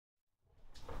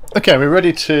Okay, we're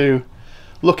ready to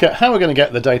look at how we're going to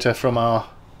get the data from our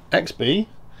XBee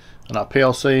and our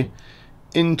PLC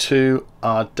into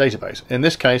our database. In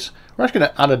this case, we're actually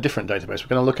going to add a different database.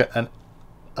 We're going to look at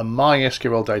a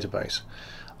MySQL database.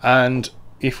 And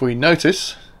if we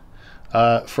notice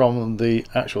from the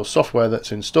actual software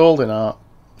that's installed in our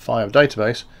Five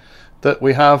database that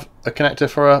we have a connector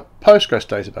for a Postgres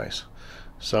database.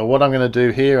 So what I'm going to do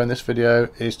here in this video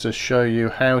is to show you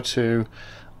how to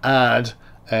add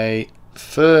a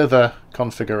further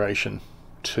configuration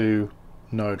to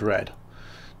Node-RED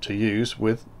to use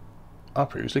with our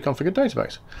previously configured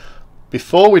database.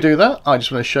 Before we do that, I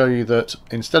just want to show you that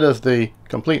instead of the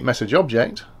complete message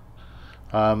object,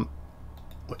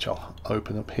 which I'll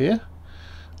open up here,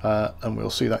 and we'll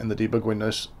see that in the debug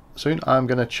windows soon, I'm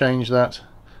going to change that.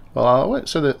 Well,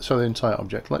 so the entire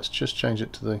object. Let's just change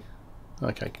it to the.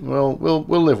 Okay, well,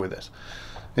 we'll live with this.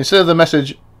 Instead of the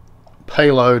message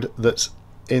payload that's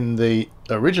in the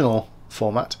original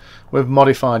format, we've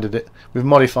modified it. We've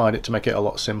modified it to make it a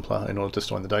lot simpler in order to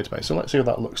store in the database. So let's see what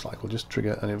that looks like. We'll just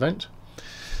trigger an event.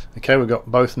 Okay, we've got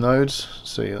both nodes.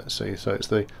 Let's see. So it's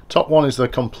the top one is the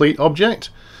complete object.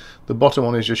 The bottom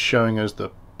one is just showing us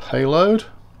the payload.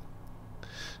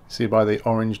 See by the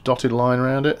orange dotted line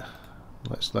around it.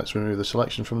 Let's remove the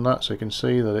selection from that so you can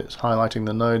see that it's highlighting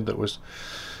the node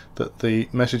that the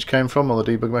message came from, or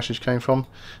the debug message came from.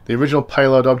 The original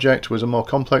payload object was a more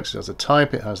complex. It has a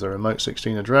type, it has the remote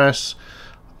 16 address,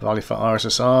 value for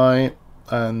RSSI,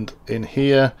 and in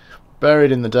here,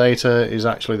 buried in the data, is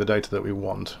actually the data that we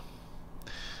want.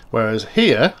 Whereas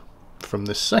here, from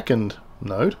this second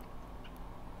node,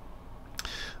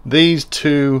 these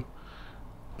two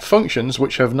functions,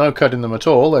 which have no code in them at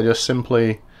all, they're just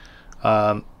simply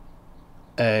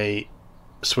a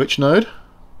switch node.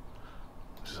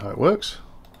 This is how it works,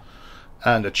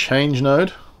 and a change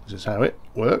node. This is how it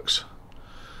works,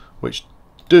 which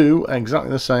do exactly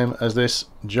the same as this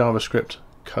JavaScript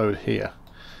code here.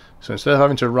 So instead of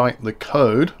having to write the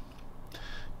code,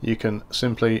 you can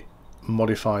simply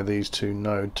modify these two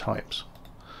node types.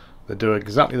 They do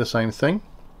exactly the same thing,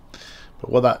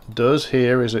 but what that does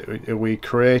here is we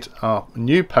create our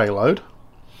new payload,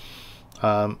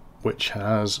 which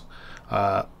has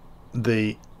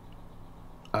the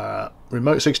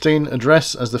remote 16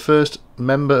 address as the first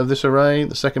member of this array,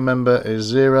 the second member is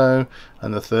 0,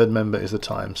 and the third member is the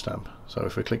timestamp. So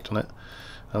if we clicked on it,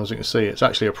 as you can see, it's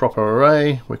actually a proper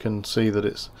array. We can see that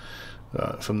it's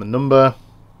from the number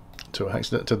to a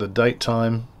hexadecimal to the date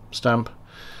time stamp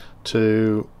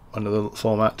to another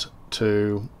format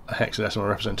to a hexadecimal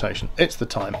representation. It's the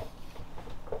time.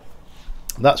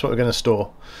 That's what we're going to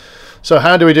store. So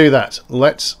how do we do that?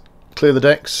 Let's clear the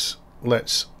decks.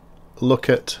 Let's look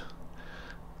at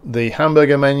the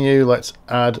hamburger menu. Let's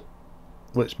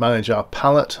manage our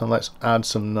palette, and let's add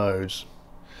some nodes.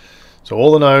 So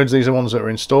all the nodes, these are ones that are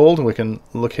installed. We can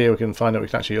look here. We can find out we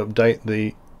can actually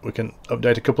update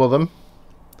a couple of them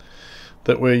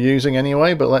that we're using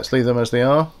anyway, but let's leave them as they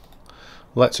are.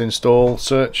 Let's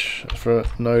search for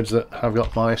nodes that have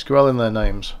got MySQL in their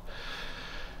names.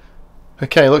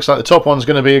 Okay, looks like the top one's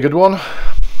going to be a good one.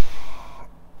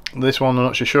 This one I'm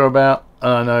not so sure about,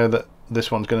 and I know that this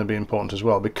one's going to be important as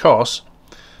well because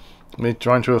we're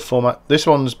trying to format. This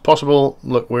one's possible.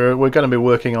 Look, we're going to be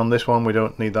working on this one. We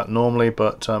don't need that normally,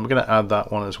 but we're going to add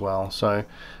that one as well. So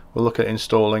we'll look at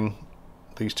installing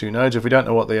these two nodes. If we don't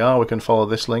know what they are, we can follow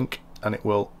this link, and it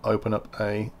will open up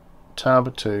a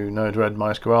tab to Node-RED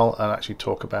MySQL and actually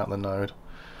talk about the node.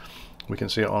 We can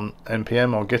see it on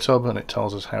npm or GitHub, and it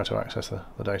tells us how to access the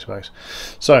database.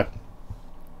 So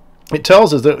it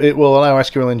tells us that it will allow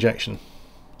SQL injection.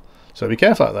 So be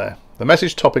careful out there. The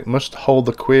message topic must hold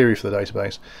the query for the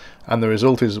database, and the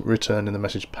result is returned in the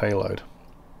message payload.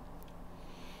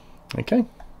 Okay,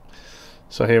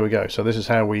 so here we go. So this is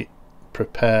how we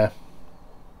prepare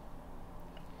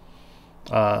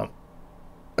a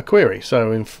query.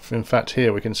 So in fact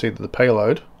here we can see that the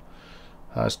payload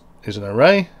is an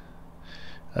array,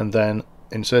 and then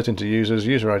insert into users,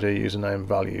 user ID, username,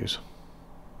 values,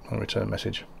 and return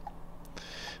message.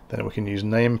 Then we can use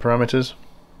name parameters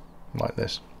like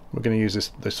this. We're going to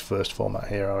use this first format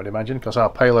here, I would imagine, because our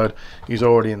payload is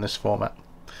already in this format.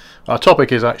 Our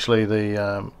topic is actually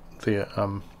the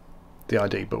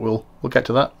ID, but we'll get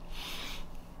to that.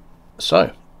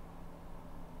 So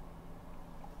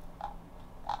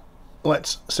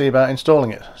let's see about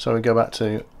installing it. So we go back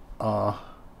to our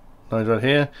Node-RED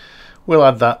here. We'll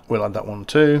add that one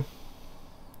too.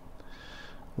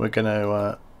 We're going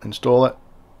to install it.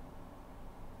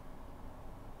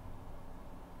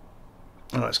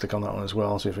 Let's click on that one as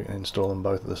well, see if we can install them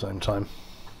both at the same time.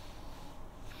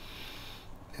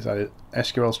 is added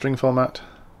SQL string format.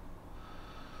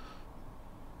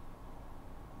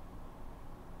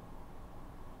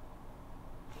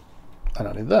 And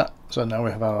added that. So now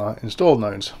we have our installed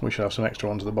nodes. We should have some extra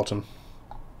ones at the bottom.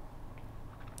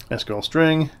 SQL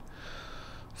string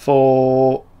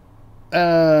for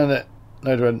and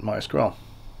Node-RED MySQL.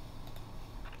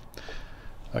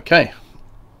 Okay.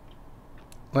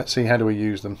 Let's see, how do we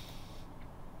use them?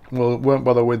 We won't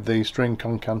bother with the string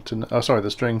the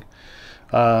string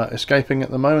escaping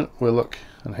at the moment. We'll look,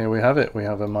 and here we have it. We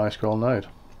have a MySQL node.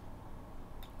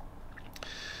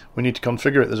 We need to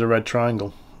configure it. There's a red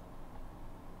triangle.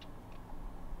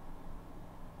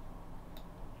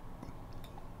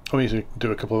 We need to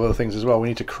do a couple of other things as well. We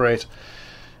need to create,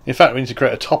 in fact, we need to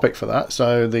create a topic for that.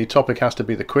 So the topic has to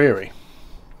be the query.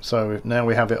 So now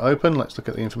we have it open. Let's look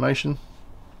at the information.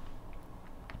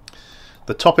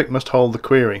 The topic must hold the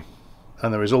query,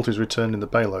 and the result is returned in the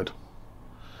payload.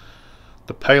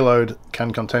 The payload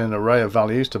can contain an array of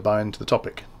values to bind to the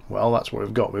topic. Well, that's what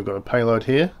we've got. We've got a payload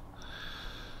here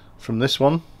from this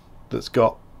one that's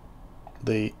got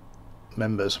the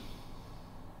members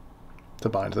to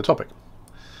bind to the topic.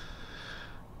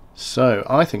 So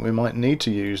I think we might need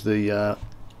to use the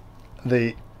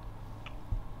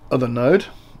other node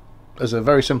as a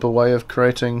very simple way of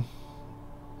creating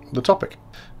the topic.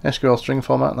 SQL string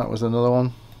format, that was another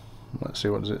one. Let's see,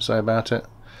 what does it say about it.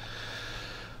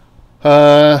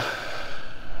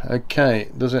 Okay,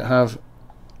 does it have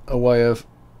a way of...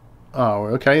 Oh,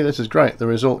 okay, this is great. The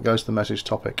result goes to the message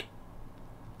topic.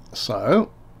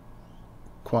 So,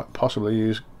 quite possibly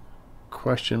use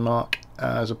question mark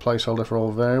as a placeholder for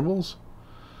all variables.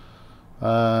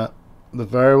 The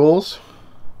variables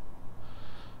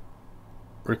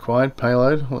required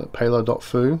payload,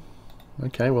 payload.foo.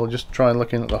 Okay, we'll just try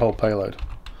looking at the whole payload.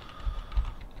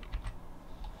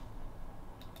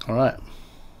 Alright.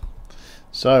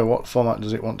 So what format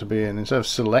does it want to be in? Instead of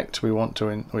select, we want to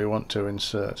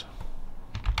insert.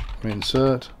 We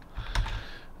insert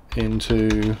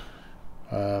into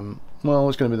well,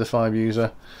 it's going to be the 5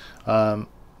 user. I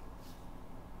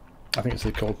think it's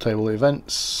called table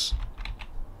events.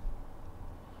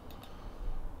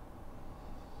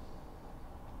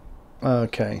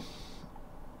 Okay.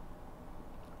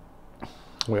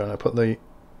 We want to put the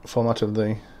format of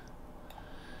the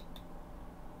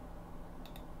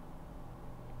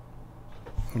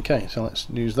okay, so let's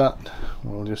use that.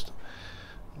 We'll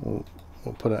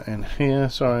put it in here.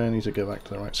 Sorry, I need to go back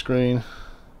to the right screen.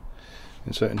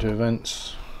 Insert into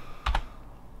events.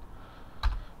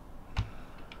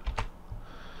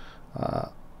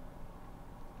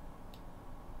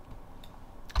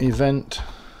 Event,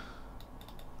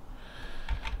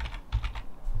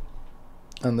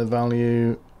 and the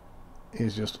value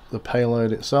is just the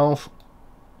payload itself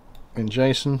in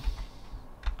JSON.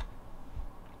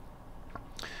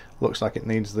 Looks like it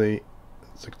needs the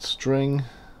string,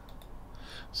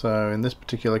 so in this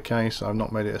particular case I've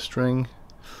not made it a string.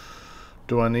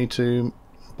 Do I need to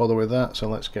bother with that? So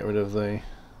let's get rid of this.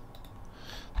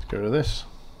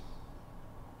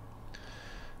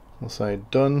 We'll say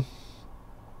done.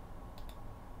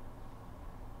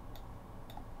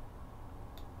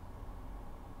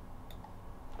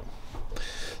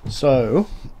 So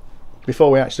before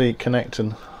we actually connect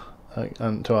and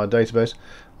to our database,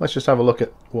 let's just have a look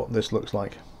at what this looks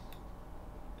like.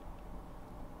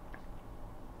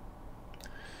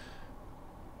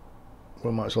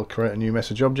 We might as well create a new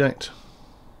message object.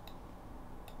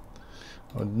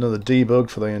 Another debug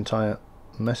for the entire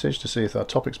message to see if our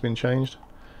topic's been changed.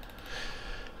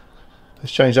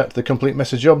 Let's change that to the complete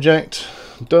message object.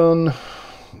 Done.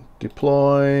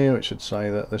 Deploy, which should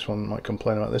say that this one might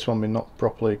complain about this one being not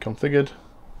properly configured.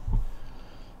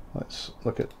 Let's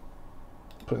look at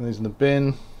putting these in the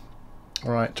bin.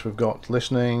 Right, we've got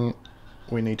listening.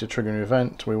 We need to trigger an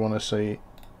event. We want to see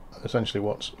essentially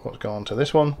what's gone on to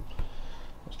this one.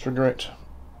 Let's trigger it.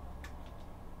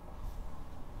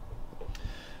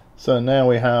 So now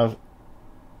we have,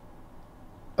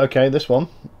 okay, this one.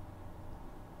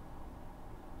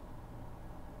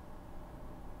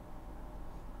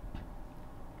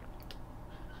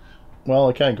 Well,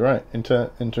 okay, great. Into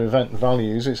event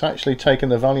values, it's actually taken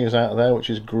the values out of there,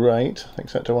 which is great,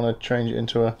 except I want to change it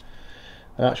into an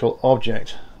actual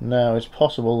object. Now it's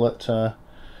possible that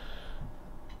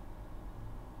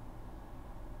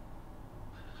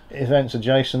events are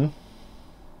JSON.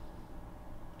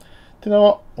 Do you know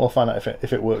what? We'll find out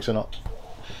if it works or not.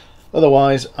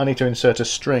 Otherwise, I need to insert a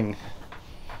string,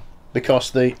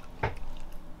 because I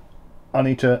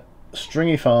need to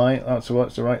stringify, that's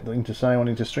the right thing to say, I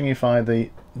need to stringify the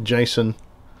JSON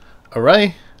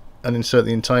array and insert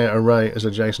the entire array as a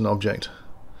JSON object.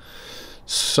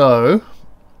 So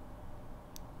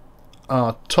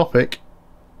our topic,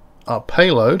 our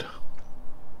payload,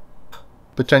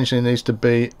 potentially needs to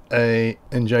be in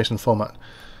JSON format.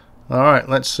 Alright,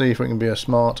 let's see if we can be a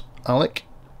smart Alec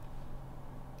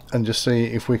and just see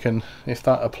if we can, if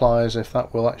that applies, if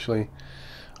that will actually,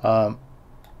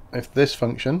 if this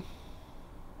function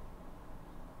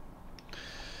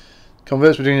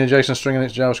converts between a JSON string and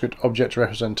its JavaScript object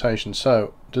representation.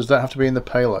 So does that have to be in the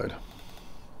payload?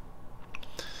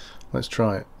 Let's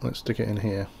try it. Let's stick it in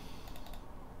here.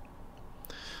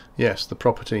 Yes, the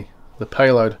property, the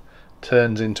payload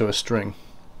turns into a string.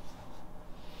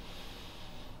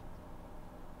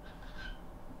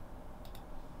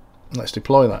 Let's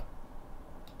deploy that.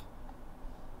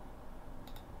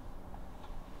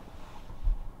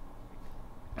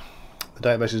 The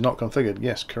database is not configured.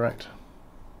 Yes, correct.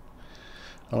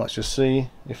 And let's just see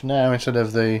if now, instead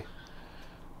of the...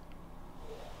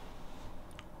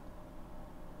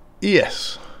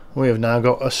 Yes, we have now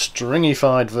got a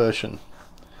stringified version.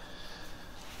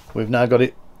 We've now got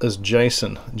it as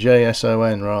JSON,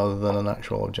 JSON, rather than an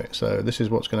actual object. So this is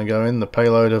what's going to go in. The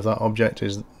payload of that object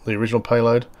is the original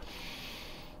payload,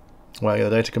 where the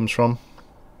data comes from.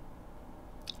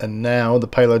 And now the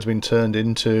payload's been turned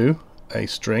into a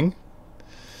string.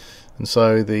 And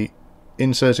so the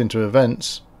insert into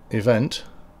event, in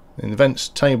the events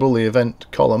table, the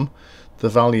event column, the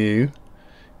value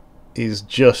is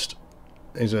just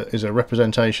is a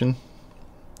representation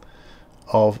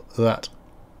of that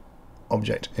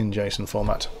object in JSON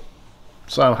format.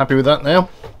 So I'm happy with that now.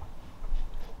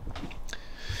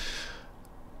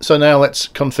 So now let's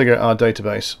configure our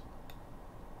database.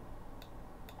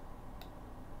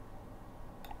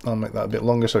 I'll make that a bit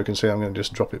longer so you can see I'm going to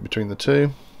just drop it between the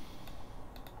two.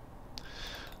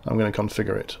 I'm going to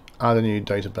configure it. Add a new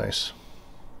database.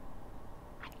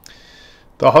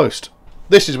 The host.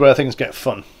 This is where things get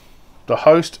fun. The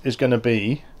host is going to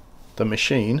be the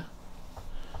machine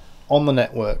on the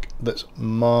network that's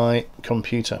my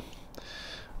computer.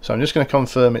 So I'm just going to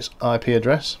confirm its IP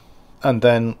address, and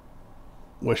then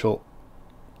we shall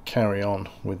carry on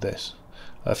with this.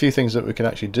 A few things that we can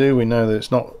actually do. We know that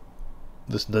it's not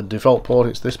the default port,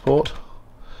 it's this port.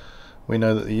 We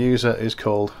know that the user is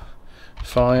called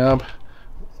Fiab.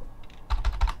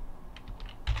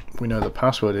 We know the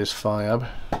password is Fiab.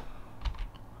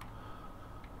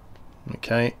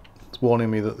 Okay, it's warning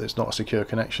me that it's not a secure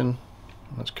connection.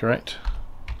 That's correct.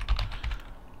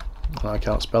 I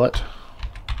can't spell it.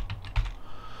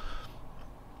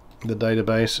 The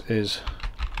database is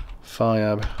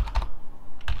Fiab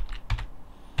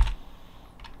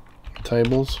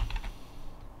tables.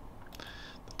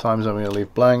 The time zone we're going to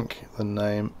leave blank. The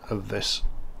name of this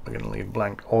we're going to leave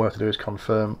blank. All we have to do is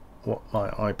confirm what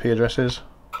my IP address is.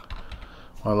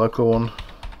 My local one.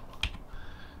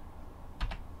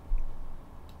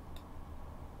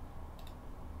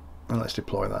 And let's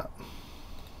deploy that.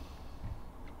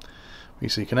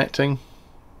 PC connecting.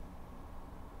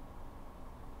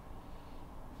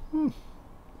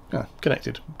 Yeah,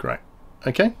 connected. Great.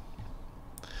 Okay.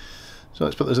 So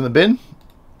let's put this in the bin.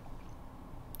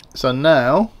 So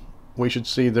now we should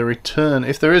see the return,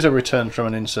 if there is a return from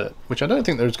an insert, which I don't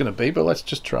think there's going to be, but let's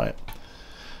just try it.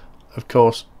 Of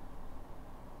course,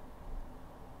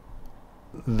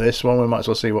 this one we might as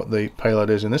well see what the payload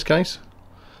is in this case,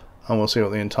 and we'll see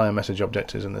what the entire message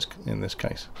object is in this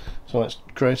case. So let's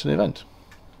create an event.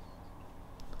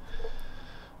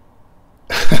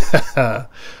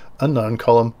 Unknown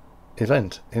column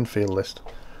event in field list.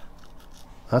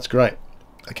 That's great.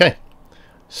 Okay,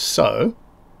 so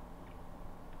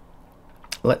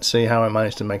let's see how I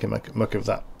managed to make a muck of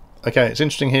that. Okay, it's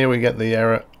interesting here we get the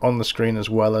error on the screen as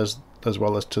well as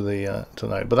to the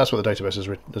node, but that's what the database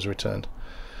has returned.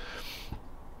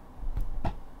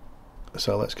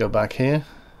 So let's go back here.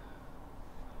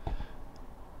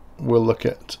 We'll look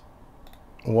at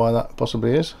why that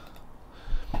possibly is.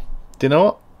 Do you know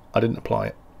what? I didn't apply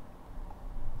it.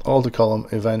 Alter column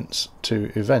events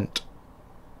to event.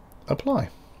 Apply.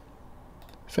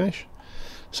 Finish.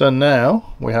 So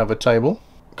now we have a table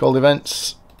called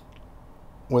events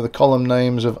with the column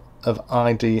names of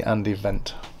ID and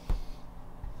event.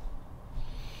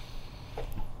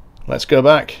 Let's go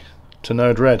back to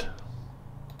Node-RED.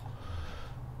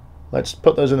 Let's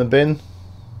put those in the bin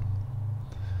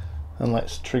and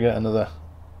let's trigger another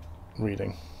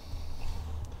reading.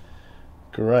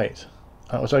 Great.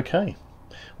 That was okay.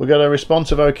 We got a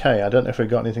response of okay. I don't know if we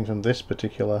got anything from this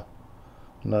particular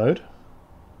node.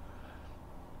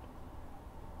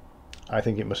 I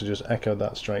think it must have just echoed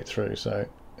that straight through. So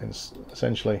it's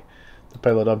essentially the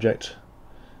payload object.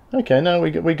 Okay, now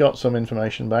we got some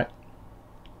information back.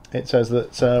 it says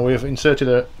that we've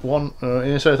inserted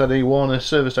insert ID 1 as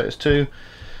server status 2,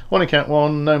 1 account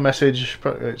 1, no message,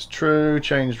 it's true,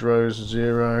 changed rows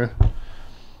 0.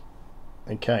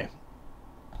 Okay.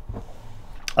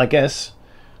 I guess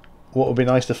what would be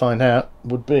nice to find out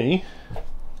would be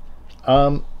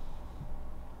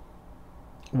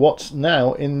what's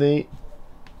now in the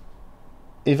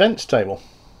events table.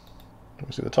 Can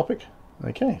we see the topic?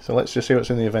 Okay, so let's just see what's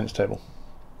in the events table.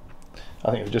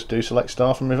 I think we just do select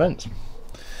star from events.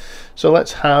 So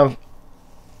let's have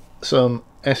some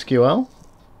SQL.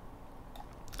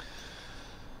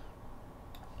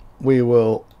 We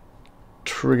will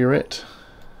trigger it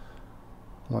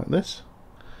like this.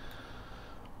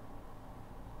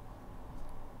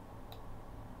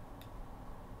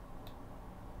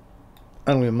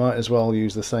 And we might as well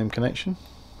use the same connection.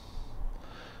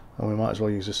 And we might as well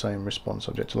use the same response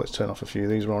object. So let's turn off a few of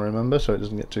these, we'll remember, so it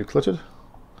doesn't get too cluttered.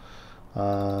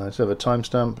 Instead of a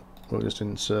timestamp, we'll just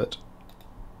insert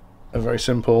a very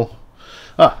simple...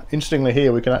 interestingly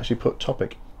here we can actually put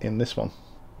topic in this one.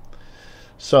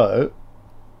 So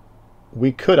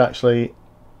we could actually,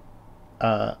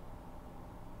 I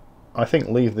think,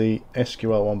 leave the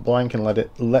SQL one blank and let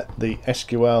the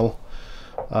SQL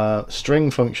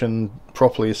string function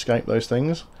properly escape those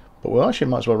things. But we'll actually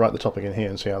might as well write the topic in here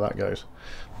and see how that goes.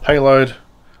 Payload,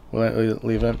 we'll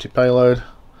leave an empty payload.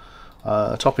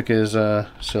 Topic is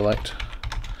select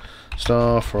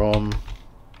star from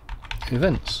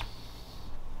events.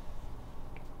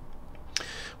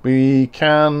 We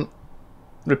can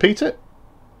repeat it,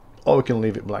 or we can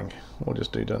leave it blank. We'll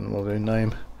just do done. We'll do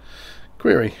name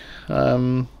query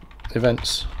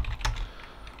events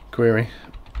query.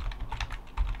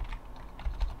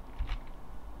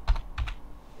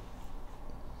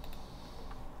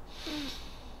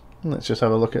 Let's just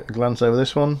have a look at a glance over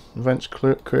this one. Events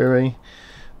query,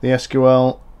 the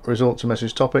SQL result to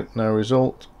message topic, no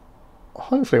result.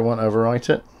 Hopefully it won't overwrite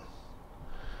it.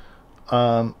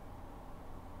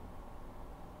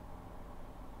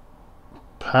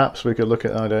 Perhaps we could look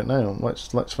at, I don't know.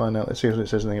 Let's find out. Let's see if it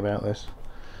says anything about this.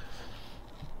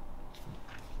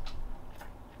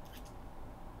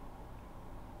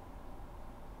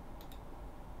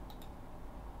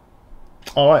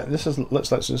 All right, this is let's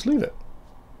just leave it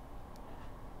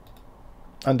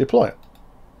and deploy it.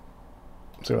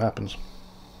 See what happens.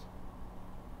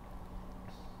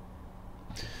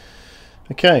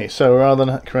 Okay, so rather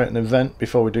than create an event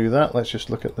before we do that, let's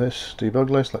just look at this debug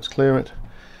list. Let's clear it.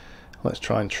 Let's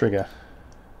try and trigger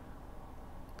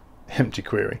empty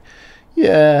query.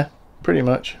 Yeah, pretty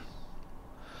much.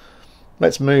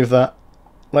 Let's move that.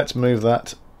 Let's move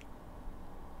that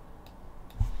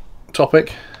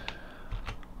topic.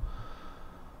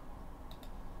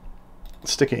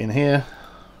 Stick it in here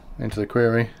into the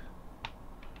query.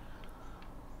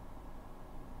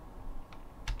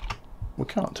 We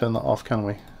can't turn that off, can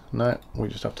we? No, we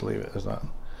just have to leave it as that.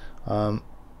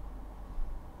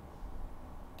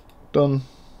 Done.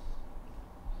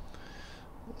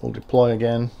 We'll deploy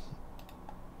again.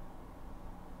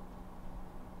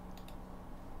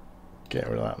 Get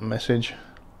rid of that message.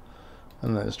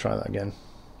 And let's try that again.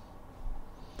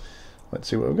 Let's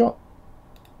see what we've got.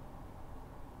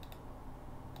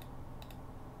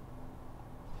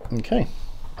 Okay.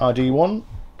 RD1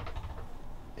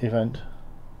 event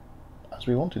as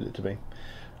we wanted it to be.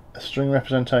 A string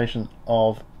representation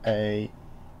of a,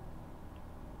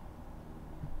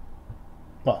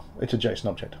 well, it's a JSON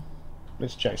object.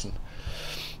 It's JSON.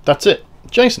 That's it.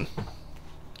 JSON.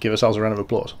 Give ourselves a round of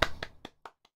applause.